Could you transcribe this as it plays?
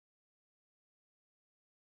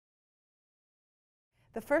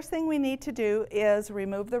The first thing we need to do is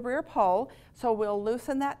remove the rear pole. So we'll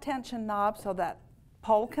loosen that tension knob so that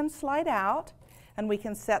pole can slide out, and we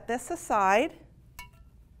can set this aside.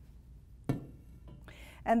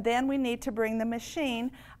 And then we need to bring the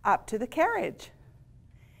machine up to the carriage.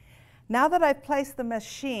 Now that I've placed the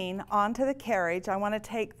machine onto the carriage, I want to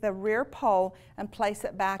take the rear pole and place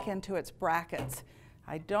it back into its brackets.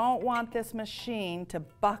 I don't want this machine to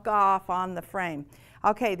buck off on the frame.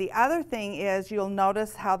 Okay, the other thing is you'll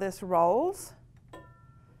notice how this rolls.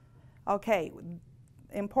 Okay,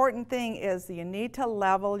 important thing is you need to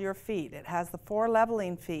level your feet. It has the 4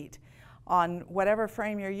 leveling feet. On whatever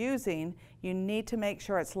frame you're using, you need to make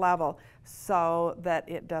sure it's level so that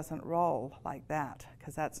it doesn't roll like that,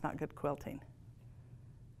 because that's not good quilting.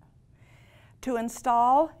 To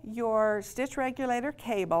install your stitch regulator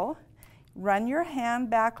cable, run your hand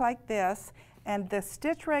back like this, and the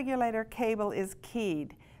stitch regulator cable is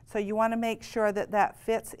keyed. So you want to make sure that that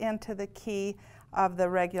fits into the key of the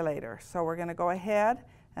regulator. So we're going to go ahead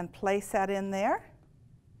and place that in there.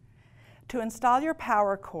 To install your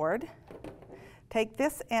power cord, take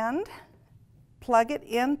this end, plug it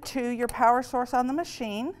into your power source on the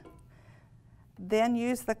machine, then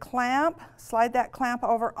use the clamp, slide that clamp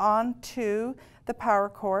over onto the power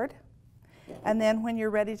cord, and then when you're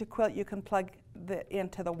ready to quilt, you can plug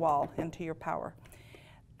into the wall, into your power.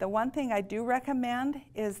 The one thing I do recommend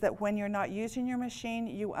is that when you're not using your machine,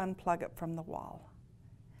 you unplug it from the wall.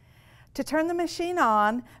 To turn the machine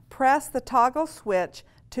on, press the toggle switch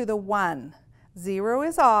to the 1. 0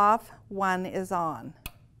 is off, 1 is on.